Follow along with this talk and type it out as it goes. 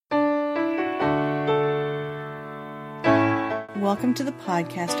Welcome to the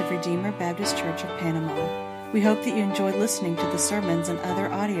podcast of Redeemer Baptist Church of Panama. We hope that you enjoy listening to the sermons and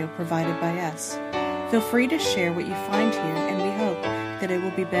other audio provided by us. Feel free to share what you find here, and we hope that it will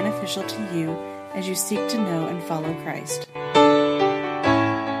be beneficial to you as you seek to know and follow Christ.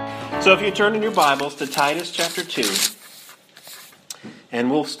 So if you turn in your Bibles to Titus chapter 2, and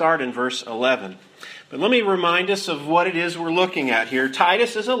we'll start in verse 11. But let me remind us of what it is we're looking at here.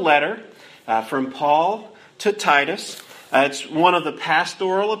 Titus is a letter from Paul to Titus. It's one of the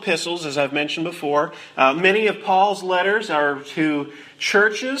pastoral epistles, as I've mentioned before. Many of Paul's letters are to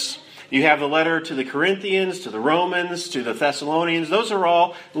churches. You have the letter to the Corinthians, to the Romans, to the Thessalonians. Those are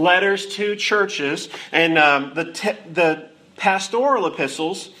all letters to churches. And the pastoral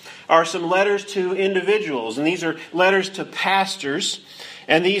epistles are some letters to individuals. And these are letters to pastors.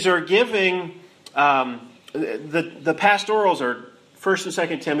 And these are giving, the pastorals are 1st and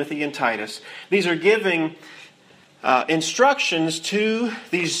 2nd Timothy and Titus. These are giving instructions to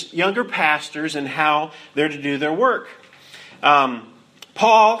these younger pastors and how they're to do their work.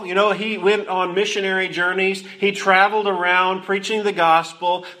 Paul, he went on missionary journeys. He traveled around preaching the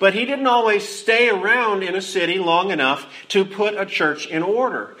gospel, but he didn't always stay around in a city long enough to put a church in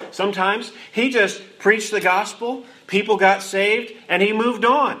order. Sometimes he just preached the gospel, people got saved, and he moved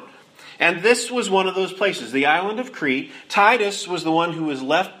on. And this was one of those places, the island of Crete. Titus was the one who was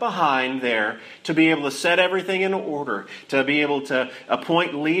left behind there to be able to set everything in order, to be able to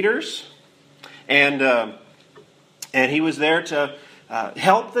appoint leaders. And he was there to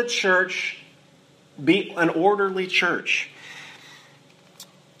help the church be an orderly church.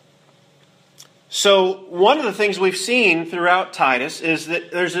 So one of the things we've seen throughout Titus is that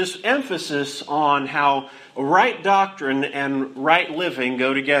there's this emphasis on how right doctrine and right living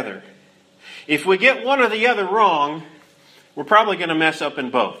go together. If we get one or the other wrong, we're probably going to mess up in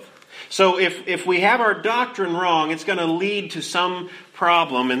both. So if we have our doctrine wrong, it's going to lead to some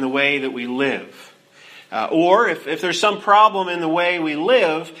problem in the way that we live. Or if there's some problem in the way we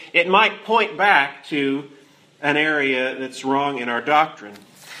live, it might point back to an area that's wrong in our doctrine.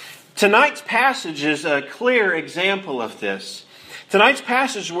 Tonight's passage is a clear example of this. Tonight's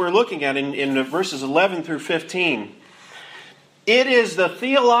passage we're looking at in verses 11 through 15. It is the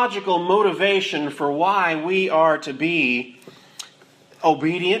theological motivation for why we are to be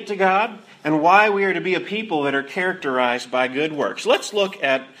obedient to God and why we are to be a people that are characterized by good works. Let's look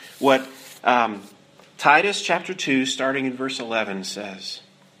at what Titus chapter 2, starting in verse 11, says.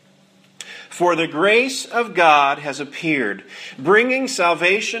 For the grace of God has appeared, bringing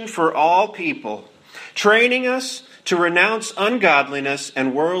salvation for all people, training us to renounce ungodliness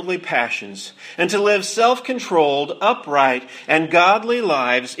and worldly passions, and to live self-controlled, upright, and godly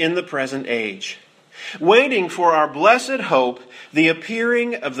lives in the present age, waiting for our blessed hope, the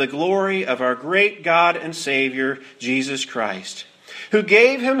appearing of the glory of our great God and Savior, Jesus Christ, who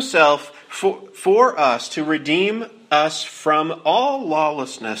gave himself for us to redeem us from all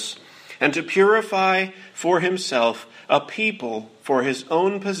lawlessness and to purify for himself a people for his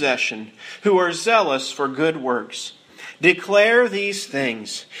own possession, who are zealous for good works. Declare these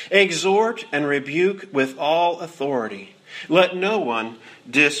things, exhort and rebuke with all authority. Let no one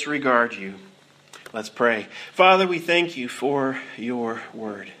disregard you. Let's pray. Father, we thank you for your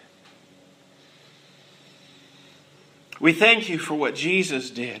word. We thank you for what Jesus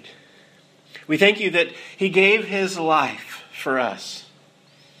did. We thank you that he gave his life for us.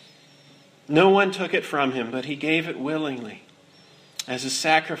 No one took it from him, but he gave it willingly as a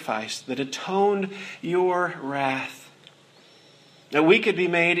sacrifice that atoned your wrath, that we could be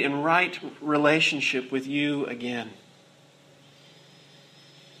made in right relationship with you again.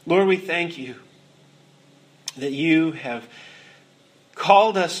 Lord, we thank you that you have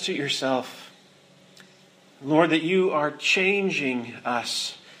called us to yourself. Lord, that you are changing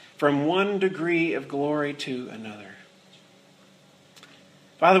us from one degree of glory to another.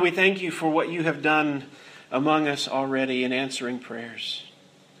 Father, we thank you for what you have done among us already in answering prayers.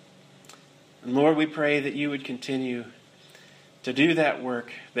 And Lord, we pray that you would continue to do that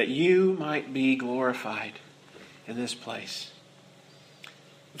work, that you might be glorified in this place.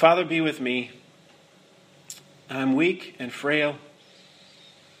 Father, be with me. I'm weak and frail.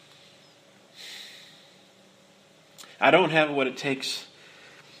 I don't have what it takes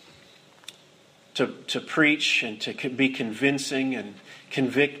to preach and to be convincing and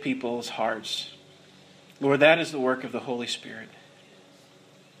convict people's hearts. Lord, that is the work of the Holy Spirit.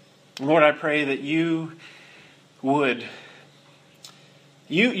 Lord, I pray that you would.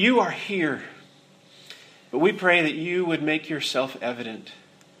 You are here, but we pray that you would make yourself evident.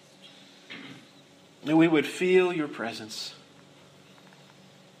 That we would feel your presence.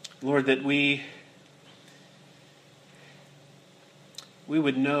 Lord, that we we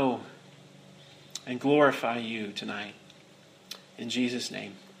would know and glorify you tonight. In Jesus'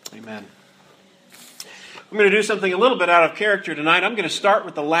 name, amen. I'm going to do something a little bit out of character tonight. I'm going to start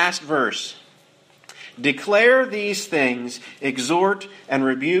with the last verse. Declare these things, exhort and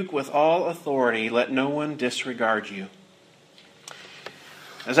rebuke with all authority. Let no one disregard you.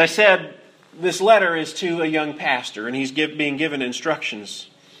 As I said, this letter is to a young pastor, and he's being given instructions.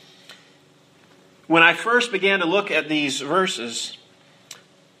 When I first began to look at these verses,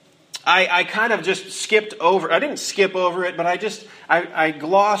 I kind of just skipped over. I didn't skip over it, but I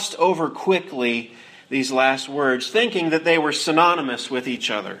glossed over quickly these last words, thinking that they were synonymous with each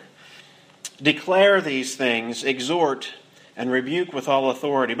other. Declare these things, exhort, and rebuke with all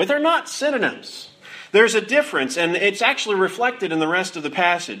authority. But they're not synonyms. There's a difference, and it's actually reflected in the rest of the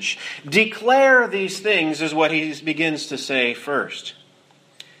passage. Declare these things is what he begins to say first.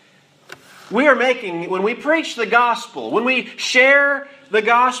 When we preach the gospel, when we share the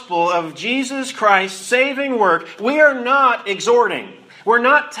gospel of Jesus Christ's saving work, we are not exhorting. We're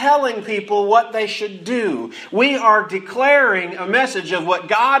not telling people what they should do. We are declaring a message of what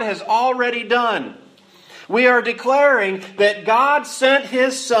God has already done. We are declaring that God sent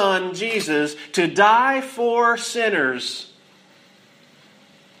His Son, Jesus, to die for sinners,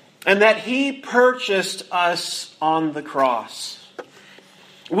 and that He purchased us on the cross.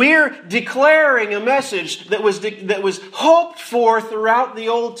 We're declaring a message that was hoped for throughout the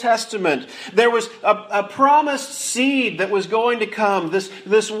Old Testament. There was a promised seed that was going to come.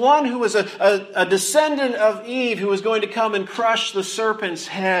 This one who was a descendant of Eve who was going to come and crush the serpent's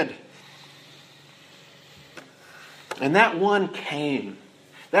head. And that one came.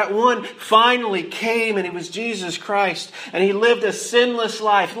 That one finally came, and He was Jesus Christ. And He lived a sinless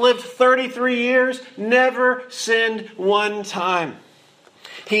life. Lived 33 years, never sinned one time.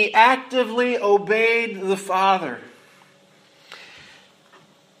 He actively obeyed the Father.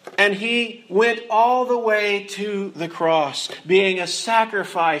 And He went all the way to the cross, being a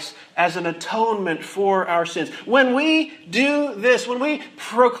sacrifice as an atonement for our sins. When we do this, when we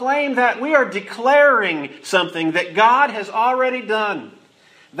proclaim that, we are declaring something that God has already done.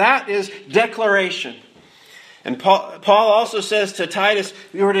 That is declaration. And Paul also says to Titus,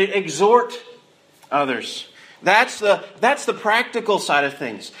 we are to exhort others. That's the practical side of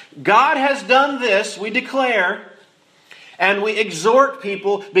things. God has done this, we declare, and we exhort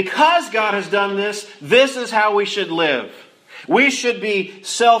people, because God has done this, this is how we should live. We should be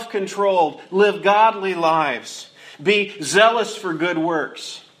self-controlled, live godly lives, be zealous for good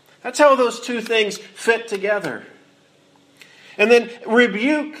works. That's how those two things fit together. And then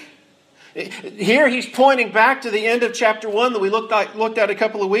rebuke. Here he's pointing back to the end of chapter 1 that we looked at a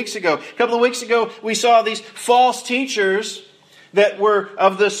couple of weeks ago. A couple of weeks ago, we saw these false teachers that were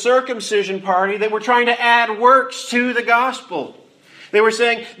of the circumcision party that were trying to add works to the gospel. They were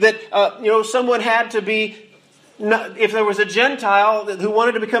saying that someone had to be, if there was a Gentile who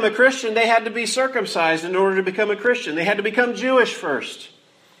wanted to become a Christian, they had to be circumcised in order to become a Christian. They had to become Jewish first.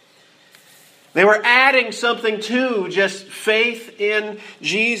 They were adding something to just faith in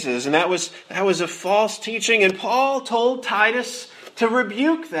Jesus. And that was a false teaching. And Paul told Titus to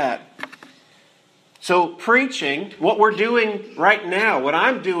rebuke that. So preaching, what we're doing right now, what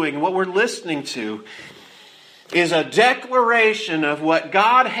I'm doing, what we're listening to, is a declaration of what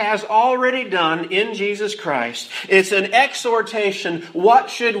God has already done in Jesus Christ. It's an exhortation. What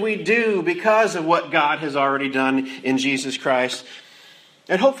should we do because of what God has already done in Jesus Christ?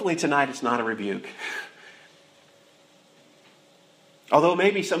 And hopefully tonight it's not a rebuke. Although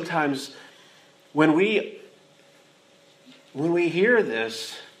maybe sometimes when we hear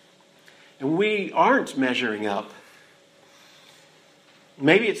this and we aren't measuring up,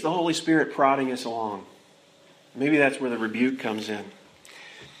 maybe it's the Holy Spirit prodding us along. Maybe that's where the rebuke comes in.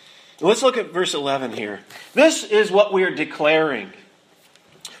 Let's look at verse 11 here. This is what we are declaring.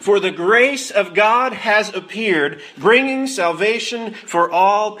 For the grace of God has appeared, bringing salvation for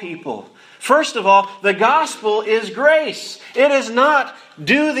all people. First of all, the gospel is grace. It is not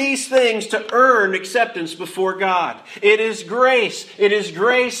do these things to earn acceptance before God. It is grace. It is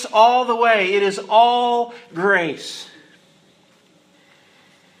grace all the way. It is all grace.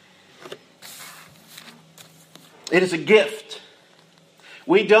 It is a gift.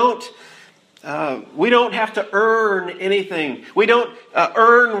 We don't have to earn anything. We don't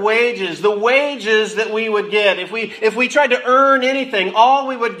earn wages. The wages that we would get, if we tried to earn anything, all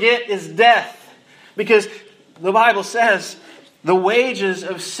we would get is death. Because the Bible says the wages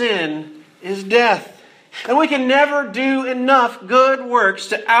of sin is death. And we can never do enough good works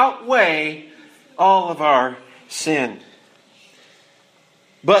to outweigh all of our sin.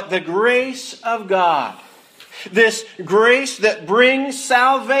 But the grace of God This grace that brings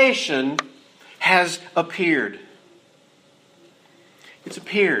salvation has appeared. It's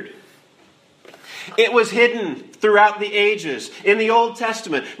appeared. It was hidden throughout the ages. In the Old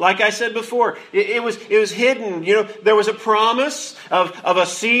Testament, like I said before, it was hidden. There was a promise of a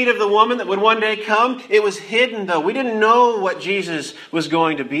seed of the woman that would one day come. It was hidden, though. We didn't know what Jesus was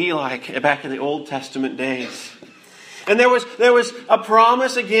going to be like back in the Old Testament days. And there was a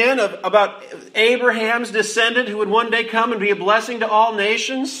promise again about Abraham's descendant who would one day come and be a blessing to all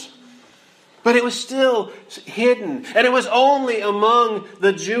nations. But it was still hidden. And it was only among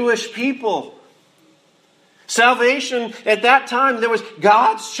the Jewish people. Salvation, at that time, there was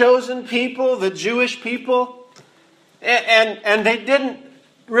God's chosen people, the Jewish people. And they didn't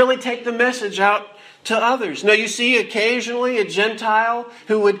really take the message out to others. Now, you see occasionally a Gentile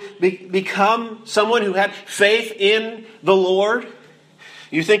who would become someone who had faith in the Lord.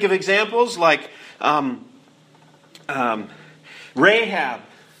 You think of examples like Rahab,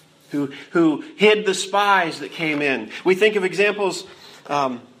 who hid the spies that came in. We think of examples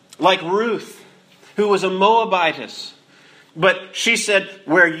like Ruth, who was a Moabitess. But she said,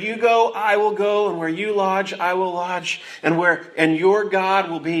 where you go, I will go, and where you lodge, I will lodge, and your God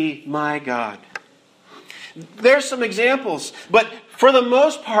will be my God. There's some examples, but for the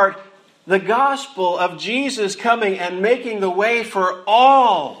most part, the gospel of Jesus coming and making the way for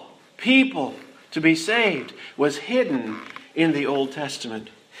all people to be saved was hidden in the Old Testament.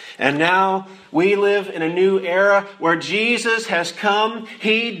 And now we live in a new era where Jesus has come.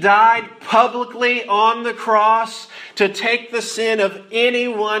 He died publicly on the cross to take the sin of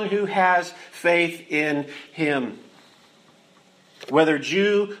anyone who has faith in Him. Whether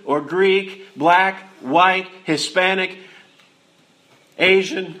Jew or Greek, black, white, Hispanic,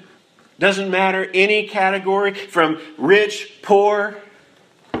 Asian, doesn't matter, any category, from rich, poor,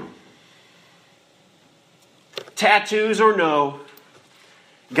 tattoos or no,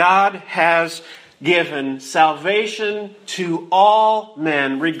 God has given salvation to all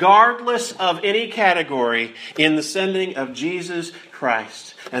men, regardless of any category, in the sending of Jesus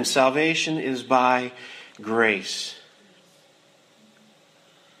Christ. And salvation is by grace.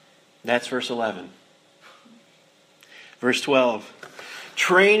 That's verse 11. Verse 12.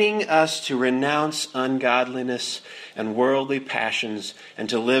 Training us to renounce ungodliness and worldly passions and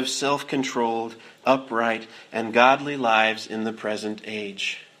to live self-controlled, upright, and godly lives in the present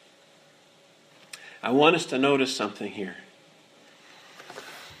age. I want us to notice something here.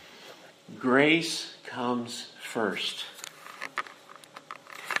 Grace comes first.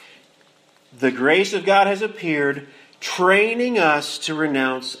 The grace of God has appeared, training us to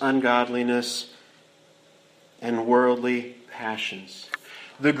renounce ungodliness and worldly passions.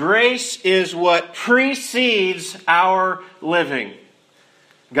 The grace is what precedes our living.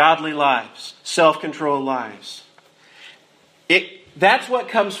 Godly lives, self-controlled lives. That's what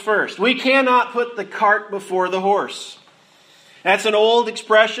comes first. We cannot put the cart before the horse. That's an old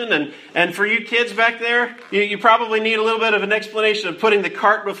expression, and for you kids back there, you probably need a little bit of an explanation of putting the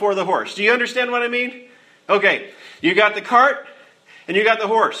cart before the horse. Do you understand what I mean? Okay, you got the cart and you got the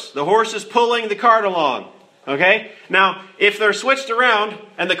horse. The horse is pulling the cart along. Okay? Now, if they're switched around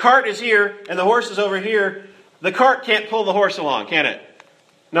and the cart is here and the horse is over here, the cart can't pull the horse along, can it?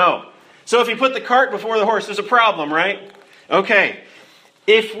 No. So if you put the cart before the horse, there's a problem, right? Okay.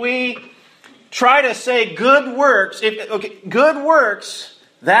 If we try to say good works, good works,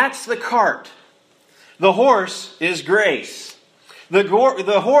 that's the cart. The horse is grace. The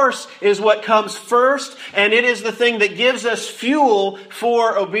horse is what comes first, and it is the thing that gives us fuel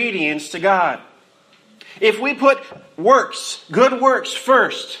for obedience to God. If we put works, good works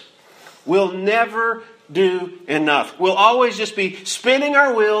first, we'll never do enough. We'll always just be spinning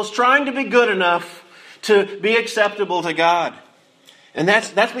our wheels, trying to be good enough to be acceptable to God. And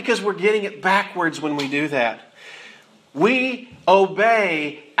that's because we're getting it backwards when we do that. We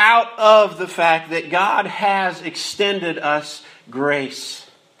obey out of the fact that God has extended us grace.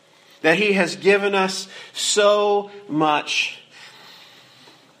 That He has given us so much.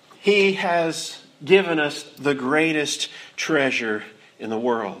 He has given us the greatest treasure in the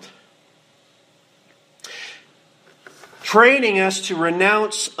world. Training us to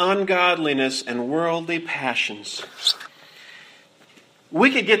renounce ungodliness and worldly passions. We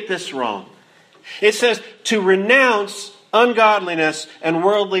could get this wrong. It says to renounce ungodliness and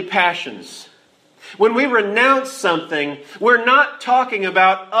worldly passions. When we renounce something, we're not talking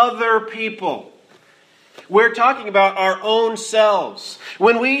about other people. We're talking about our own selves.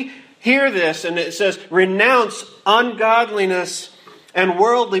 When we hear this and it says renounce ungodliness and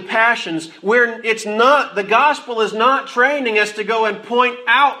worldly passions, the gospel is not training us to go and point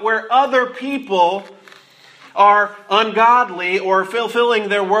out where other people are ungodly or fulfilling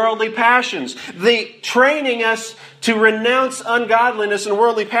their worldly passions. The training us to renounce ungodliness and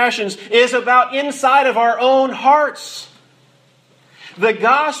worldly passions is about inside of our own hearts. The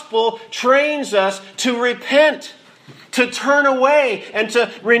gospel trains us to repent, to turn away, and to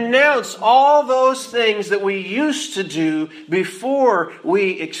renounce all those things that we used to do before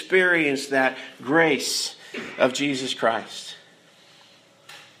we experienced that grace of Jesus Christ.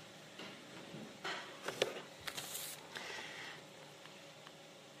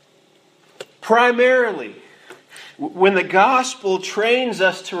 Primarily, when the gospel trains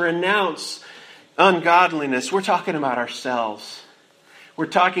us to renounce ungodliness, we're talking about ourselves. We're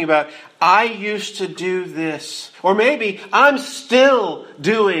talking about, I used to do this. Or maybe I'm still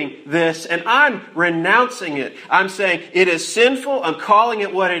doing this and I'm renouncing it. I'm saying it is sinful. I'm calling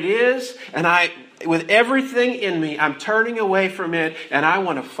it what it is. And with everything in me, I'm turning away from it and I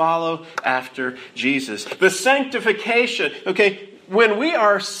want to follow after Jesus. The sanctification, okay, when we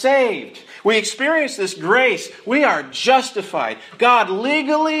are saved, we experience this grace. We are justified. God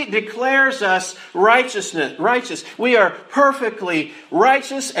legally declares us righteous. We are perfectly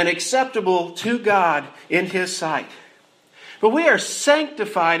righteous and acceptable to God in His sight. But we are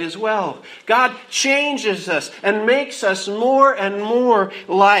sanctified as well. God changes us and makes us more and more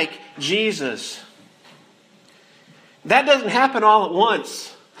like Jesus. That doesn't happen all at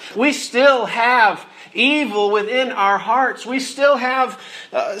once. We still have evil within our hearts. We still have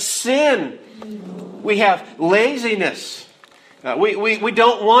sin. We have laziness. We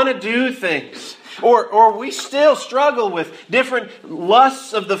don't want to do things. Or we still struggle with different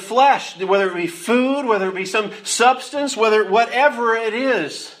lusts of the flesh, whether it be food, whether it be some substance, whatever it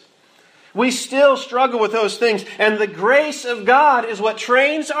is. We still struggle with those things. And the grace of God is what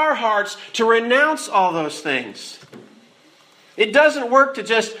trains our hearts to renounce all those things. It doesn't work to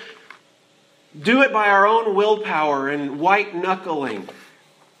just do it by our own willpower and white knuckling.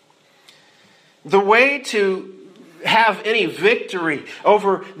 The way to have any victory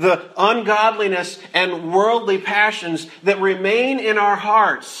over the ungodliness and worldly passions that remain in our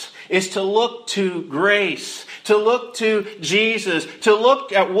hearts is to look to grace, to look to Jesus, to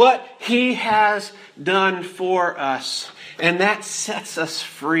look at what He has done for us. And that sets us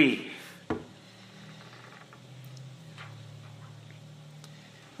free.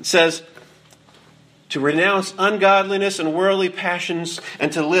 It says, to renounce ungodliness and worldly passions,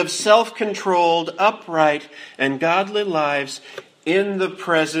 and to live self-controlled, upright, and godly lives in the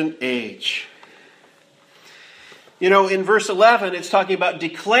present age. You know, in verse 11, it's talking about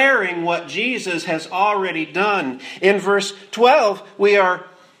declaring what Jesus has already done. In verse 12,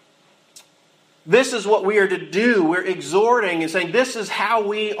 this is what we are to do. We're exhorting and saying this is how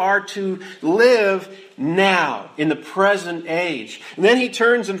we are to live now, in the present age. And then he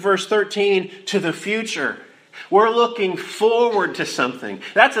turns in verse 13 to the future. We're looking forward to something.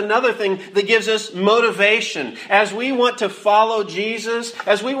 That's another thing that gives us motivation. As we want to follow Jesus,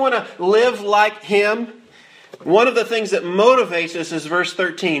 as we want to live like Him, one of the things that motivates us is verse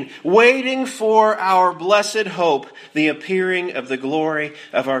 13. Waiting for our blessed hope, the appearing of the glory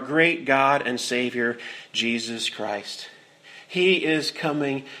of our great God and Savior, Jesus Christ. He is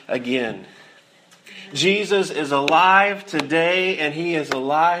coming again. Jesus is alive today and He is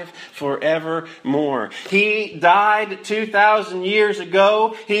alive forevermore. He died 2,000 years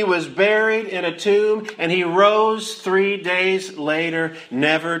ago. He was buried in a tomb and He rose 3 days later,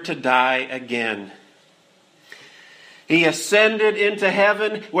 never to die again. He ascended into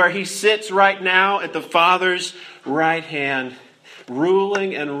heaven where He sits right now at the Father's right hand,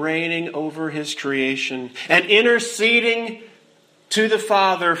 ruling and reigning over His creation and interceding to the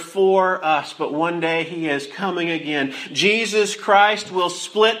Father for us. But one day He is coming again. Jesus Christ will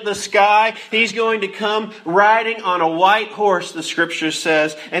split the sky. He's going to come riding on a white horse, the Scripture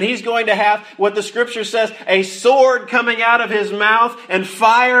says. And He's going to have, what the Scripture says, a sword coming out of His mouth and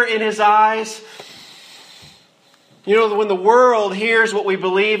fire in His eyes. You know, when the world hears what we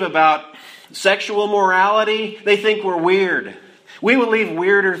believe about sexual morality, they think we're weird. We believe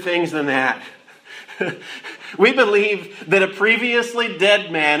weirder things than that. We believe that a previously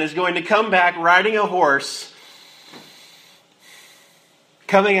dead man is going to come back riding a horse,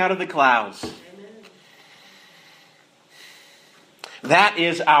 coming out of the clouds. Amen. That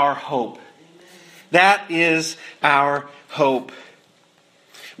is our hope. That is our hope.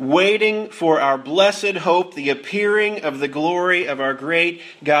 Waiting for our blessed hope, the appearing of the glory of our great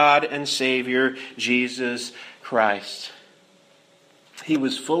God and Savior, Jesus Christ. He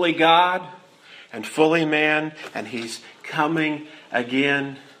was fully God and fully man, and He's coming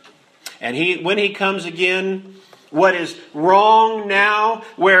again. And when He comes again, what is wrong now,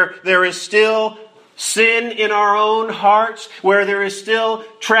 where there is still sin in our own hearts, where there is still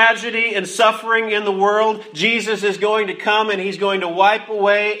tragedy and suffering in the world, Jesus is going to come and He's going to wipe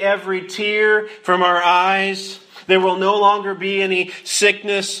away every tear from our eyes. There will no longer be any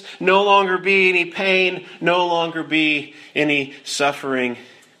sickness, no longer be any pain, no longer be any suffering.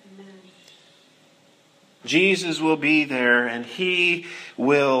 Jesus will be there and He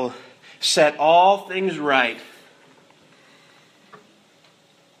will set all things right.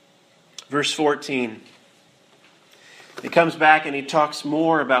 Verse 14. He comes back and he talks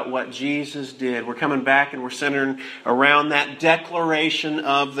more about what Jesus did. We're coming back and we're centering around that declaration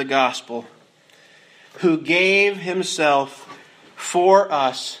of the gospel. Who gave Himself for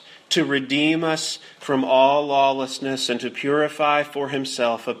us to redeem us from all lawlessness and to purify for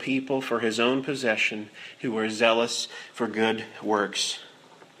Himself a people for His own possession who are zealous for good works.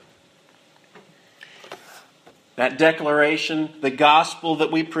 That declaration, the gospel that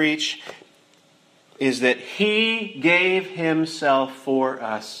we preach, is that He gave Himself for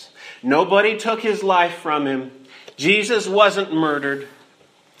us. Nobody took His life from Him. Jesus wasn't murdered.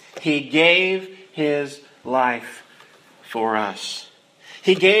 He gave His life for us.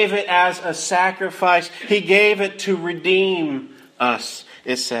 He gave it as a sacrifice. He gave it to redeem us,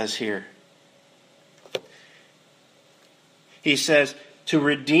 it says here. He says, to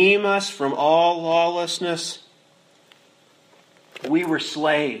redeem us from all lawlessness. We were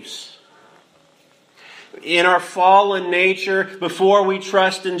slaves. In our fallen nature, before we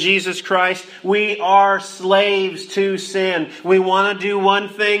trust in Jesus Christ, we are slaves to sin. We want to do one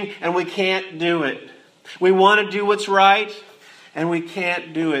thing and we can't do it. We want to do what's right and we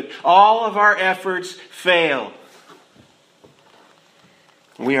can't do it. All of our efforts fail.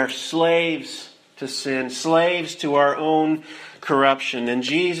 We are slaves to sin, slaves to our own corruption. And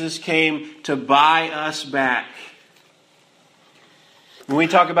Jesus came to buy us back. When we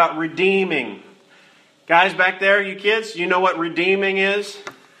talk about redeeming, guys back there, you kids, you know what redeeming is?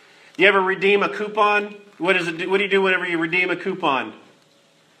 You ever redeem a coupon? What do you do whenever you redeem a coupon?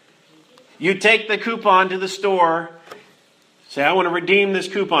 You take the coupon to the store, say, I want to redeem this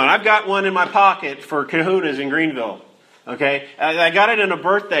coupon. I've got one in my pocket for Kahuna's in Greenville. Okay? I got it in a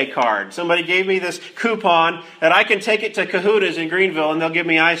birthday card. Somebody gave me this coupon that I can take it to Kahuna's in Greenville and they'll give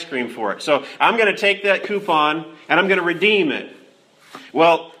me ice cream for it. So I'm going to take that coupon and I'm going to redeem it.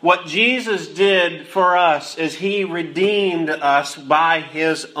 Well, what Jesus did for us is He redeemed us by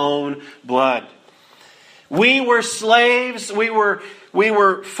His own blood. We were slaves, we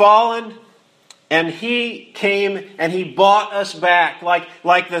were fallen, and He came and He bought us back.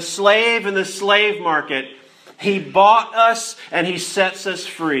 Like the slave in the slave market, He bought us and He sets us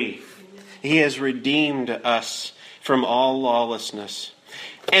free. He has redeemed us from all lawlessness.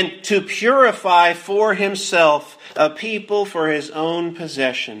 And to purify for Himself a people for His own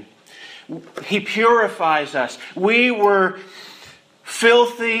possession. He purifies us. We were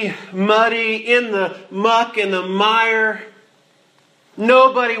filthy, muddy, in the muck, in the mire.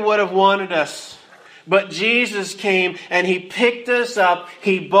 Nobody would have wanted us. But Jesus came and He picked us up.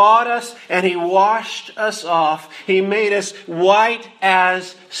 He bought us and He washed us off. He made us white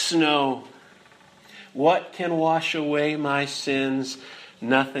as snow. What can wash away my sins?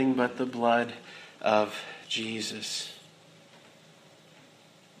 Nothing but the blood of Jesus.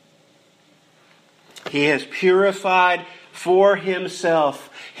 He has purified for Himself.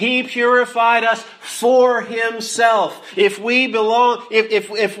 He purified us for Himself. If we belong,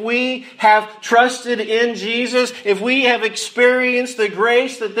 if we have trusted in Jesus, if we have experienced the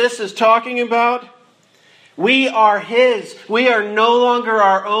grace that this is talking about, we are His. We are no longer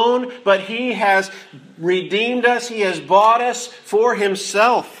our own, but He has redeemed us. He has bought us for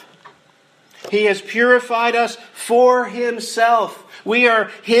Himself. He has purified us for Himself. We are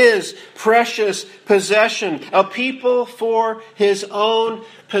His precious possession, a people for His own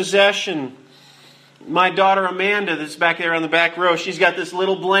possession. My daughter Amanda, that's back there on the back row, she's got this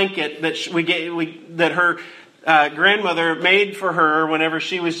little blanket that that her grandmother made for her whenever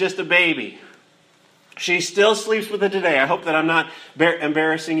she was just a baby. She still sleeps with it today. I hope that I'm not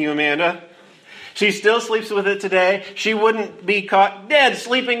embarrassing you, Amanda. She still sleeps with it today. She wouldn't be caught dead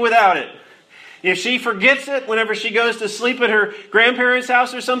sleeping without it. If she forgets it whenever she goes to sleep at her grandparents'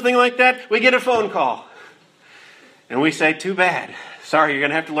 house or something like that, we get a phone call. And we say, too bad. Sorry, you're going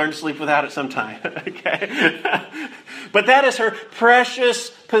to have to learn to sleep without it sometime. Okay? But that is her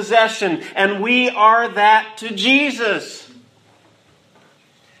precious possession. And we are that to Jesus.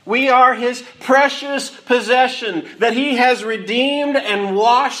 We are His precious possession that He has redeemed and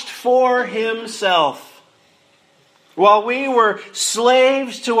washed for Himself. While we were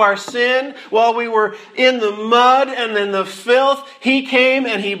slaves to our sin, while we were in the mud and in the filth, He came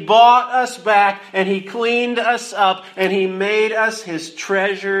and He bought us back and He cleaned us up and He made us His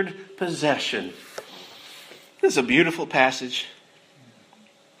treasured possession. This is a beautiful passage.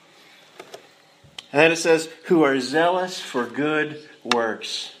 And then it says, who are zealous for good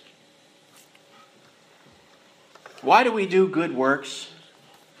works. Why do we do good works?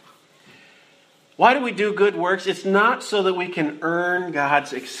 Why do we do good works? It's not so that we can earn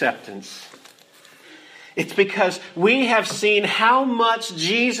God's acceptance. It's because we have seen how much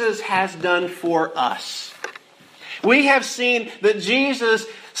Jesus has done for us. We have seen that Jesus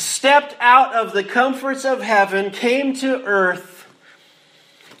stepped out of the comforts of heaven, came to earth,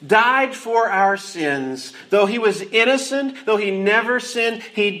 died for our sins. Though He was innocent, though He never sinned,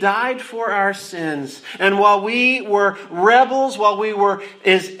 He died for our sins. And while we were rebels, while we were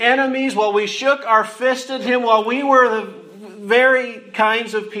His enemies, while we shook our fist at Him, while we were the very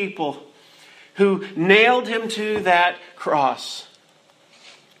kinds of people who nailed Him to that cross,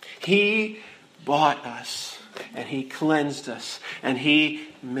 He bought us and He cleansed us and He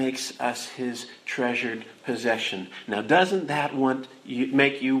makes us His treasured possession. Now, doesn't that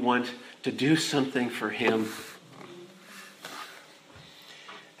make you want to do something for Him?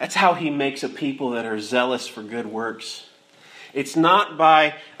 That's how He makes a people that are zealous for good works. It's not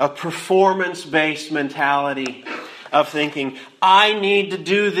by a performance-based mentality of thinking, I need to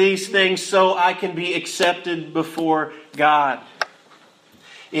do these things so I can be accepted before God.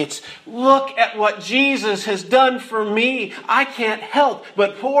 It's, look at what Jesus has done for me. I can't help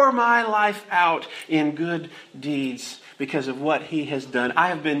but pour my life out in good deeds because of what He has done. I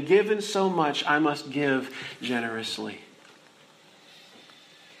have been given so much, I must give generously.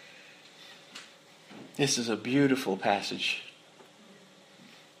 This is a beautiful passage.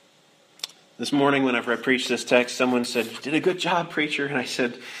 This morning when I preached this text, someone said, you did a good job, preacher. And I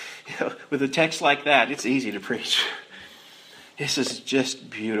said, with a text like that, it's easy to preach. This is just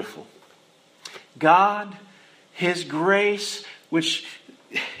beautiful. God, His grace, which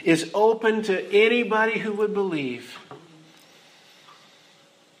is open to anybody who would believe.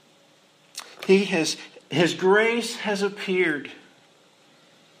 His grace has appeared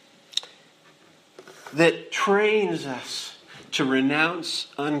that trains us to renounce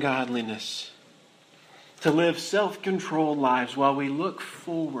ungodliness, to live self-controlled lives while we look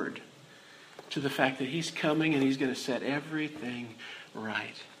forward to the fact that He's coming and He's going to set everything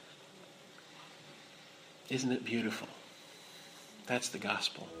right. Isn't it beautiful? That's the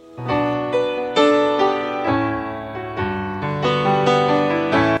gospel.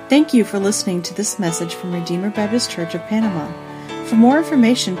 Thank you for listening to this message from Redeemer Baptist Church of Panama. For more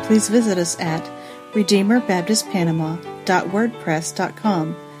information, please visit us at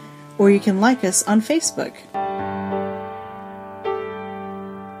redeemerbaptistpanama.wordpress.com, or you can like us on Facebook.